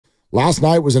last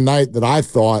night was a night that I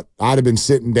thought I'd have been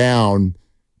sitting down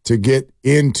to get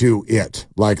into it.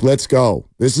 Like, let's go.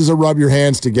 This is a rub your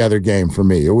hands together game for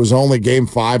me. It was only game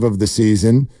 5 of the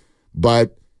season,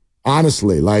 but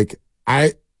honestly, like,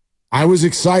 I was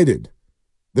excited.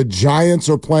 The Giants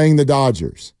are playing the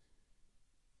Dodgers.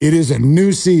 It is a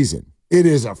new season. It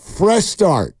is a fresh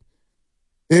start.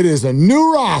 It is a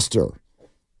new roster.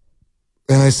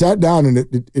 And I sat down and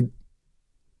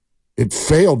it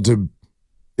failed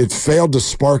to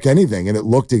spark anything, and it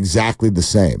looked exactly the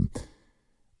same.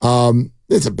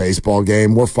 It's a baseball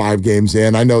game. We're 5 games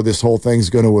in. I know this whole thing's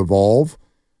going to evolve.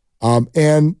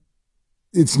 And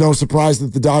it's no surprise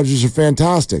that the Dodgers are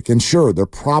fantastic. And sure, they're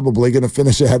probably going to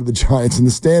finish ahead of the Giants in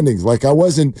the standings. Like, I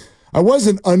wasn't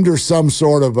under some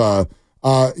sort of an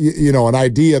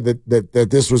idea that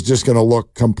this was just going to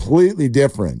look completely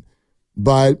different.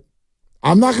 But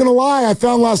I'm not going to lie, I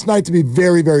found last night to be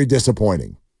very, very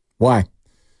disappointing. Why?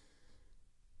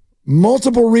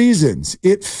 Multiple reasons.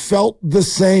 It felt the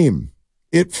same.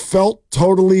 It felt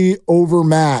totally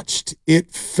overmatched.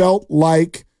 It felt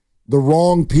like the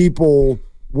wrong people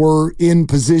were in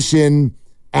position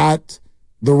at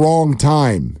the wrong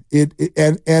time.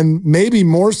 And maybe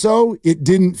more so, it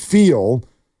didn't feel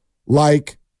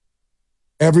like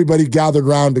everybody gathered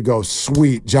around to go,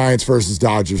 sweet, Giants versus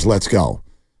Dodgers, let's go.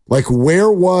 Like,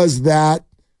 where was that?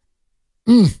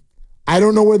 I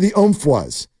don't know where the oomph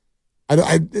was.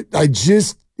 I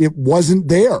just, it wasn't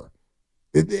there.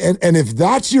 And if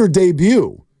that's your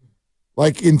debut,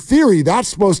 like, in theory, that's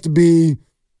supposed to be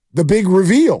the big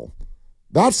reveal.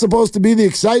 That's supposed to be the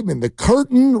excitement. The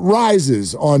curtain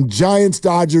rises on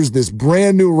Giants-Dodgers, this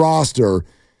brand new roster,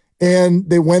 and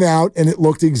they went out and it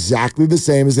looked exactly the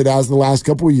same as it has the last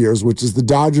couple of years, which is the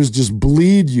Dodgers just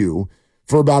bleed you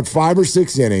for about 5 or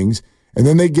 6 innings, and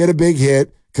then they get a big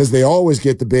hit because they always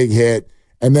get the big hit,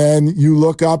 and then you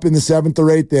look up in the 7th or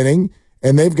 8th inning,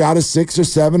 and they've got a 6 or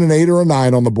 7, an 8 or a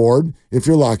 9 on the board, if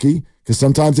you're lucky, because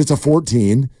sometimes it's a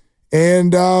 14,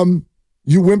 and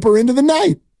you whimper into the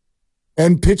night,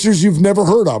 and pitchers you've never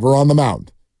heard of are on the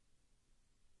mound.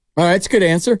 All right, that's a good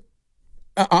answer.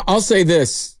 I'll say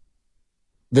this.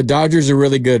 The Dodgers are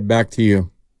really good, back to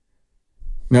you.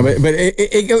 No, but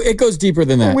it goes deeper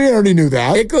than that. Well, we already knew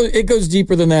that. It goes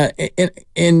deeper than that.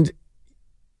 And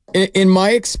in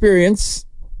my experience,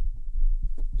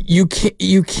 you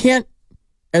can't,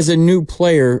 as a new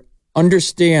player,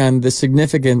 understand the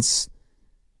significance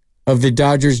of the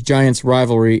Dodgers-Giants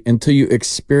rivalry until you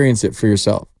experience it for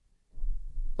yourself.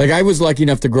 Like, I was lucky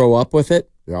enough to grow up with it.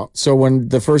 Yeah. So when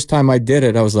the first time I did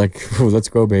it, I was like, oh, let's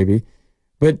go, baby.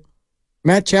 But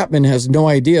Matt Chapman has no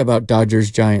idea about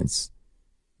Dodgers-Giants.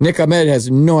 Nick Ahmed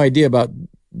has no idea about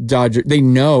Dodgers. They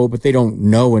know, but they don't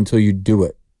know until you do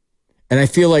it. And I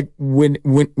feel like when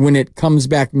it comes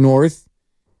back north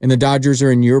and the Dodgers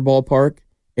are in your ballpark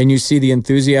and you see the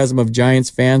enthusiasm of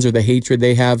Giants fans or the hatred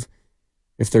they have,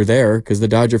 if they're there, because the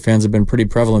Dodger fans have been pretty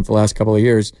prevalent the last couple of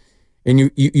years.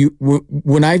 And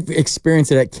when I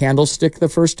experienced it at Candlestick the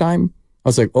first time, I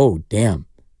was like, oh, damn,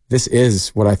 this is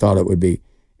what I thought it would be.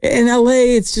 In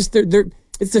LA, it's just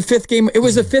it's the 5th game. It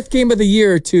was the 5th game of the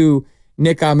year to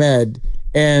Nick Ahmed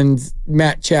and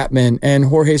Matt Chapman and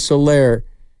Jorge Soler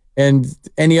and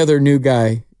any other new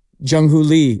guy, Jung-Hoo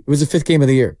Lee. It was the 5th game of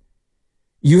the year.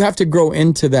 You have to grow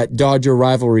into that Dodger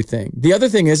rivalry thing. The other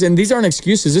thing is, and these aren't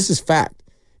excuses, this is fact.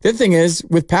 The other thing is,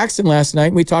 with Paxton last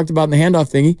night, we talked about in the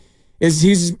handoff thingy, is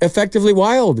he's effectively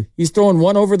wild. He's throwing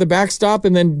one over the backstop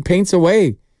and then paints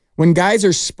away. When guys are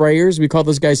sprayers, we call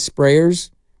those guys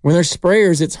sprayers. When they're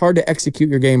sprayers, it's hard to execute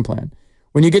your game plan.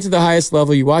 When you get to the highest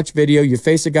level, you watch video, you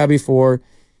face a guy before,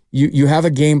 you have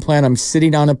a game plan. I'm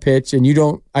sitting on a pitch, and you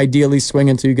don't ideally swing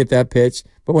until you get that pitch.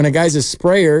 But when a guy's a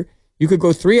sprayer, you could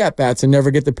go 3 at-bats and never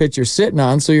get the pitch you're sitting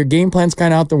on, so your game plan's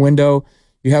kind of out the window.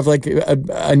 You have like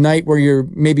a night where you're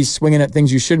maybe swinging at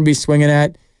things you shouldn't be swinging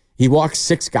at. He walked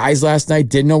 6 guys last night,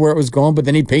 didn't know where it was going, but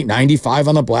then he'd paint 95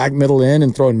 on the black middle in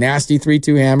and throw a nasty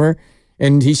 3-2 hammer.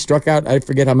 And he struck out, I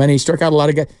forget how many, he struck out a lot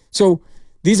of guys. So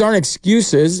these aren't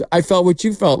excuses. I felt what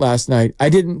you felt last night. I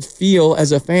didn't feel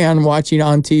as a fan watching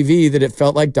on TV that it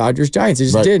felt like Dodgers-Giants. It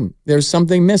just didn't. There's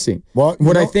something missing. Well,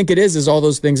 what I think it is all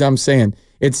those things I'm saying.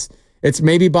 It's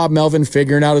maybe Bob Melvin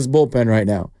figuring out his bullpen right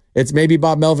now. It's maybe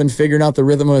Bob Melvin figuring out the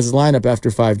rhythm of his lineup after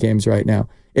 5 games right now.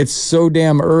 It's so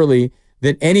damn early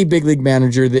that any big league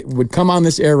manager that would come on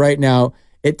this air right now,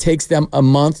 it takes them a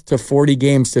month to 40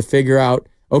 games to figure out,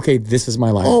 okay, this is my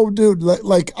lineup. Oh, dude,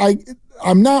 like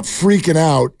I'm not freaking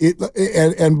out.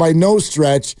 And by no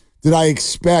stretch did I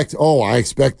expect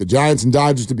the Giants and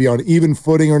Dodgers to be on even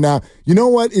footing or now. You know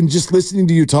what? In just listening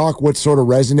to you talk, what sort of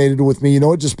resonated with me, you know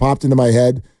what just popped into my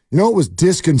head? You know what was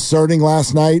disconcerting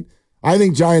last night? I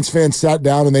think Giants fans sat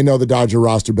down and they know the Dodger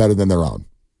roster better than their own.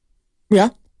 Yeah.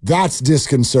 That's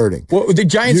disconcerting. Well, the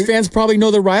Giants fans probably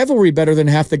know the rivalry better than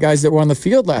half the guys that were on the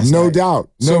field last night. No doubt.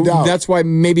 No doubt. That's why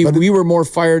maybe we were more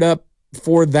fired up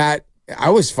for that. I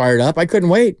was fired up. I couldn't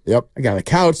wait. Yep. I got a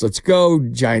couch. Let's go.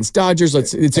 Giants, Dodgers.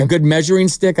 It's a good measuring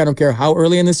stick. I don't care how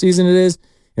early in the season it is.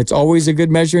 It's always a good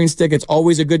measuring stick. It's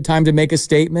always a good time to make a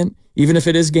statement, even if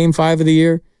it is Game 5 of the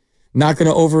year. Not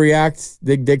going to overreact.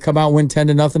 They come out and win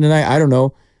 10-0 tonight. I don't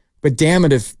know. But damn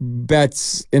it if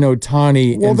Betts and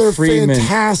Ohtani and they're Freeman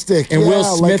fantastic. And Will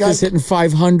Smith is hitting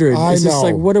 500. It's just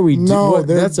like, what are we doing?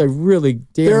 That's a really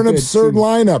damn They're an good absurd team.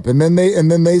 lineup. And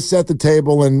then they set the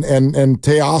table and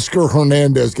Teoscar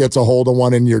Hernandez gets a hold of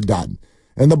one and you're done.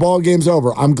 And the ball game's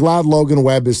over. I'm glad Logan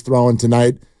Webb is throwing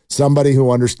tonight, somebody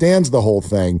who understands the whole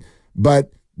thing.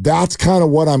 But that's kind of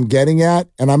what I'm getting at.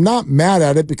 And I'm not mad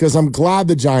at it because I'm glad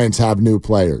the Giants have new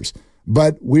players.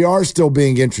 But we are still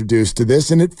being introduced to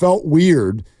this, and it felt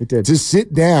weird to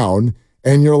sit down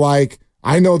and you're like,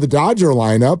 I know the Dodger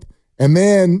lineup, and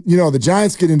then, the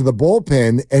Giants get into the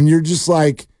bullpen, and you're just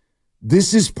like,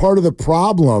 this is part of the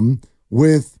problem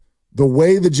with the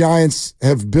way the Giants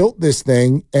have built this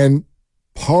thing, and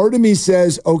part of me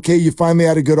says, okay, you finally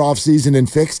had a good offseason and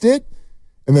fixed it,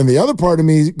 and then the other part of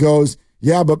me goes,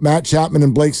 yeah, but Matt Chapman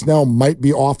and Blake Snell might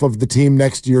be off of the team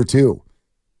next year too.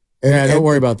 Don't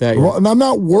worry about that. Well, and I'm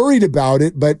not worried about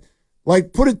it, but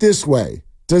put it this way.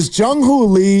 Does Jung-Hoo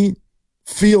Lee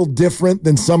feel different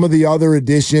than some of the other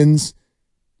additions?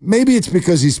 Maybe it's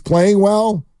because he's playing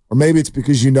well, or maybe it's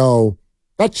because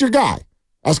that's your guy.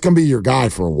 That's going to be your guy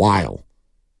for a while.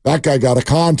 That guy got a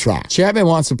contract. Chapman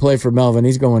wants to play for Melvin.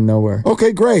 He's going nowhere.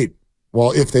 Okay, great.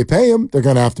 Well, if they pay him, they're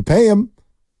going to have to pay him.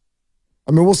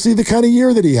 I mean, we'll see the kind of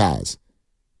year that he has.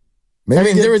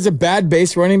 There was a bad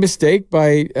base running mistake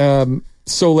by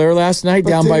Soler last night,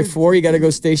 down by 4. You got to go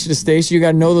station to station. You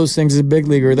got to know those things as a big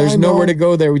leaguer. There's nowhere to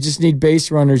go there. We just need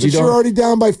base runners. But you're already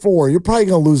down by 4. You're probably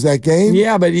going to lose that game.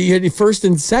 Yeah, but you had first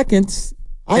and second.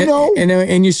 I know.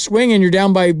 And you swing and you're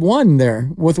down by 1 there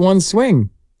with one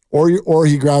swing. Or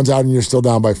he grounds out and you're still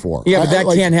down by 4. Yeah, but that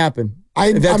can't happen.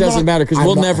 That doesn't matter because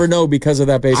we'll never know because of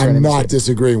that base running mistake. I'm not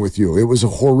disagreeing with you. It was a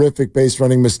horrific base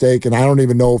running mistake, and I don't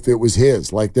even know if it was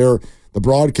his. The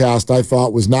broadcast, I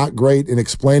thought, was not great in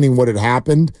explaining what had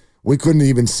happened. We couldn't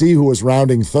even see who was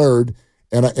rounding third,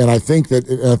 and I think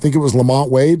it was Lamont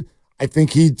Wade. I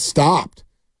think he stopped.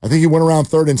 I think he went around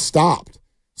third and stopped.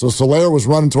 So Soler was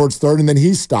running towards third, and then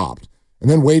he stopped. And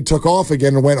then Wade took off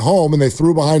again and went home, and they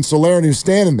threw behind Soler, and he was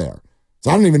standing there.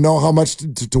 So I don't even know how much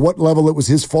to what level it was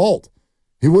his fault.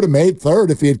 He would have made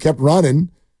third if he had kept running,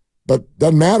 but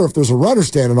doesn't matter if there's a runner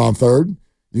standing on third.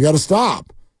 You got to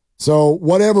stop. So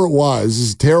whatever it was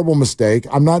is a terrible mistake.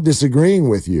 I'm not disagreeing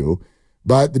with you,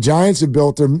 but the Giants have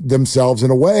built themselves in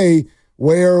a way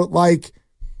where,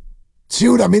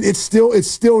 it's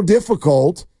still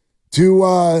difficult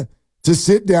to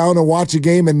sit down and watch a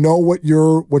game and know what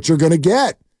you're going to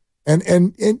get. And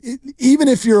even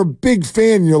if you're a big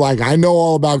fan, you're like, I know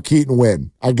all about Keaton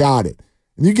Wynn. I got it.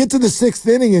 And you get to the 6th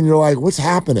inning and you're like, what's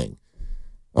happening?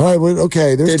 All right, well,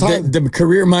 okay. There's time. The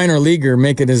career minor leaguer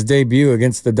making his debut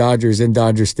against the Dodgers in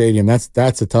Dodger Stadium.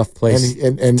 That's a tough place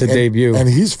to debut. And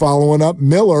he's following up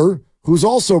Miller, who's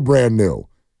also brand new.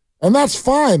 And that's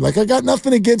fine. I got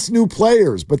nothing against new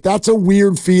players, but that's a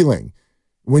weird feeling.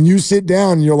 When you sit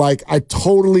down and you're like, I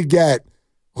totally get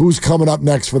who's coming up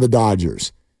next for the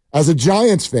Dodgers. As a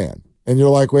Giants fan, and you're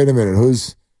like, wait a minute,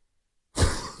 who's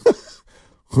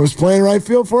playing right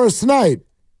field for us tonight?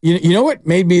 You know what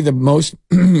made me the most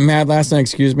mad last night?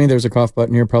 Excuse me, there's a cough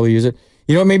button here. Probably use it.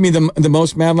 You know what made me the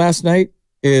most mad last night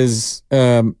is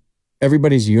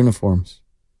everybody's uniforms.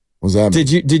 What's that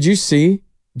mean? Did you see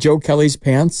Joe Kelly's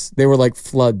pants? They were like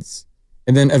floods,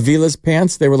 and then Avila's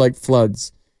pants, they were like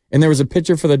floods. And there was a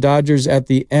picture for the Dodgers at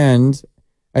the end.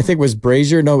 I think it was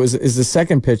Brazier. No, it was the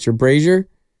second picture, Brazier,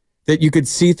 that you could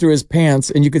see through his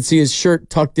pants, and you could see his shirt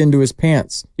tucked into his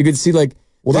pants. You could see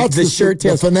that's the shirt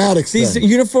tails. The Fanatics These thing.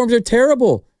 uniforms are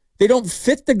terrible. They don't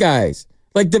fit the guys.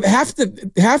 Half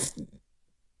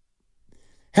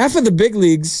of the big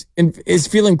leagues is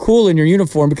feeling cool in your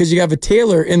uniform because you have a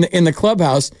tailor in the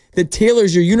clubhouse that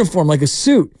tailors your uniform like a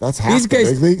suit. That's half These guys,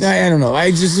 the big leagues? I don't know. I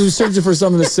just was searching for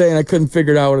something to say and I couldn't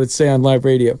figure it out what to say on live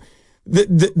radio.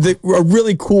 A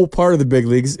really cool part of the big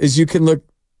leagues is you can look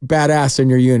badass in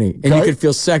your uni and you can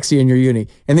feel sexy in your uni.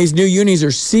 And these new unis are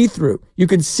see-through. You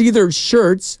can see their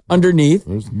shirts underneath.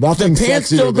 There's nothing The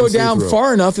pants sexier don't go than down see-through.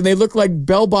 far enough and they look like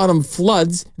bell-bottom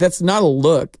floods. That's not a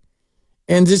look.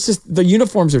 And it's just the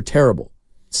uniforms are terrible.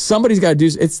 Somebody's got to do.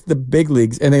 It's the big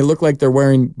leagues, and they look like they're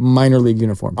wearing minor league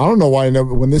uniforms. I don't know why.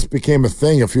 When this became a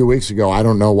thing a few weeks ago, I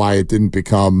don't know why it didn't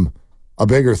become a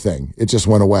bigger thing. It just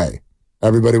went away.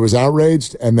 Everybody was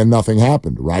outraged, and then nothing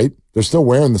happened, right? They're still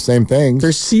wearing the same things.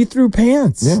 They're see-through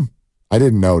pants. Yeah. I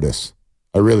didn't notice.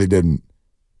 I really didn't.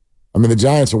 I mean, the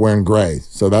Giants are wearing gray,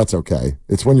 so that's okay.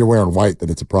 It's when you're wearing white that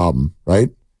it's a problem, right?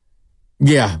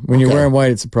 Yeah, when you're wearing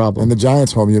white, it's a problem. And the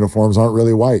Giants' home uniforms aren't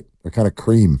really white. They're kind of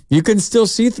cream. You can still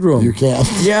see through them. You can.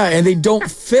 Yeah, and they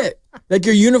don't fit. Like,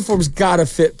 your uniform's got to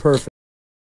fit perfect.